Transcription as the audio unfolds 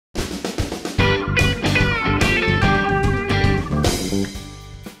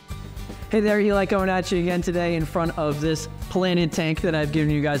Hey there, Eli coming at you again today in front of this planted tank that I've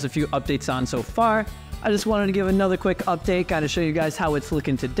given you guys a few updates on so far. I just wanted to give another quick update, kind of show you guys how it's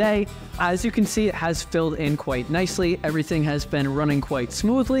looking today. As you can see, it has filled in quite nicely. Everything has been running quite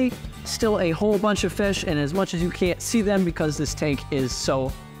smoothly. Still a whole bunch of fish, and as much as you can't see them because this tank is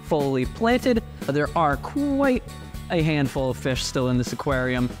so fully planted, there are quite a handful of fish still in this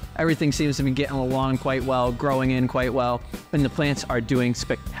aquarium. Everything seems to be getting along quite well, growing in quite well, and the plants are doing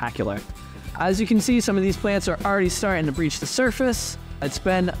spectacular. As you can see, some of these plants are already starting to breach the surface. It's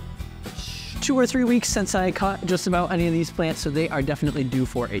been 2 or 3 weeks since I caught just about any of these plants, so they are definitely due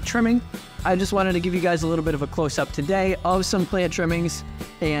for a trimming. I just wanted to give you guys a little bit of a close-up today of some plant trimmings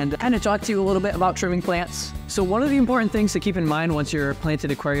and kind of talk to you a little bit about trimming plants. So one of the important things to keep in mind once your planted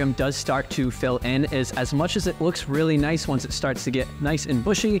aquarium does start to fill in is, as much as it looks really nice once it starts to get nice and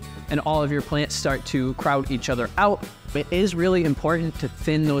bushy and all of your plants start to crowd each other out, it is really important to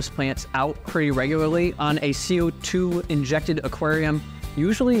thin those plants out pretty regularly. On a CO2 injected aquarium,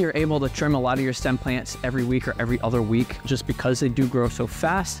 usually you're able to trim a lot of your stem plants every week or every other week just because they do grow so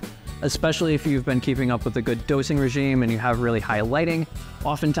fast. Especially if you've been keeping up with a good dosing regime and you have really high lighting,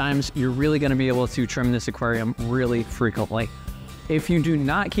 oftentimes you're really going to be able to trim this aquarium really frequently. If you do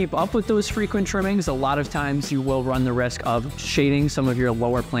not keep up with those frequent trimmings, a lot of times you will run the risk of shading some of your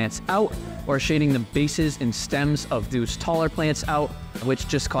lower plants out or shading the bases and stems of those taller plants out, which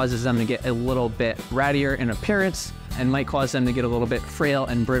just causes them to get a little bit rattier in appearance and might cause them to get a little bit frail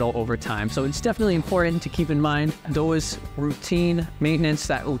and brittle over time. So it's definitely important to keep in mind those routine maintenance,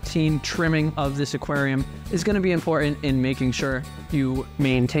 that routine trimming of this aquarium is going to be important in making sure you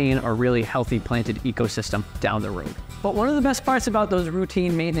maintain a really healthy planted ecosystem down the road. But one of the best parts about those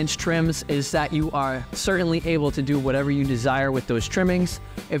routine maintenance trims is that you are certainly able to do whatever you desire with those trimmings.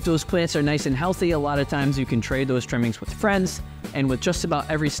 If those plants are nice and healthy, a lot of times you can trade those trimmings with friends. And with just about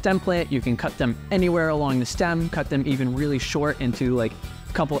every stem plant, you can cut them anywhere along the stem, cut them even really short into like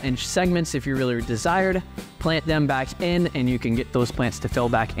a couple inch segments if you really desired, plant them back in, and you can get those plants to fill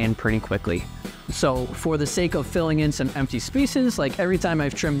back in pretty quickly. So for the sake of filling in some empty spaces, like every time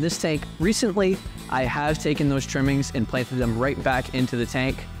I've trimmed this tank recently, I have taken those trimmings and planted them right back into the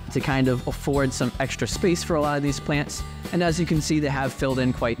tank to kind of afford some extra space for a lot of these plants. And as you can see, they have filled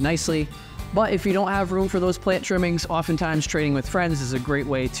in quite nicely. But if you don't have room for those plant trimmings, oftentimes trading with friends is a great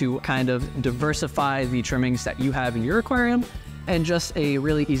way to kind of diversify the trimmings that you have in your aquarium, and just a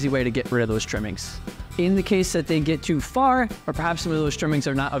really easy way to get rid of those trimmings. In the case that they get too far, or perhaps some of those trimmings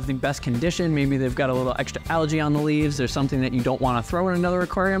are not of the best condition, maybe they've got a little extra algae on the leaves or something that you don't want to throw in another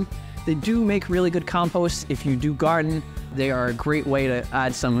aquarium, they do make really good compost. If you do garden, they are a great way to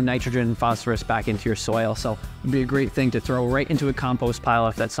add some nitrogen and phosphorus back into your soil. So it'd be a great thing to throw right into a compost pile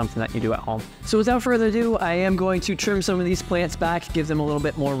if that's something that you do at home. So without further ado, I am going to trim some of these plants back, give them a little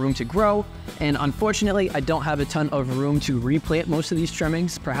bit more room to grow. And unfortunately, I don't have a ton of room to replant most of these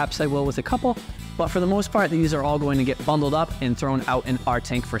trimmings. Perhaps I will with a couple, but for the most part, these are all going to get bundled up and thrown out in our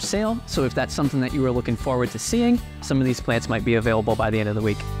tank for sale. So if that's something that you are looking forward to seeing, some of these plants might be available by the end of the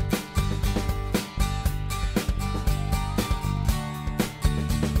week.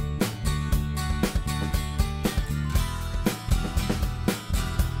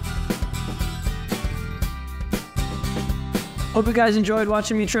 Hope you guys enjoyed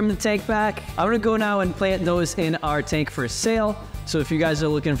watching me trim the tank back. I'm gonna go now and plant those in our tank for sale. So if you guys are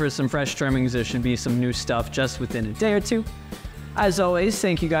looking for some fresh trimmings, there should be some new stuff just within a day or two. As always,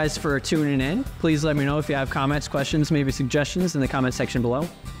 thank you guys for tuning in. Please let me know if you have comments, questions, maybe suggestions in the comment section below.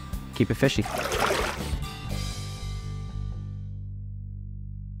 Keep it fishy.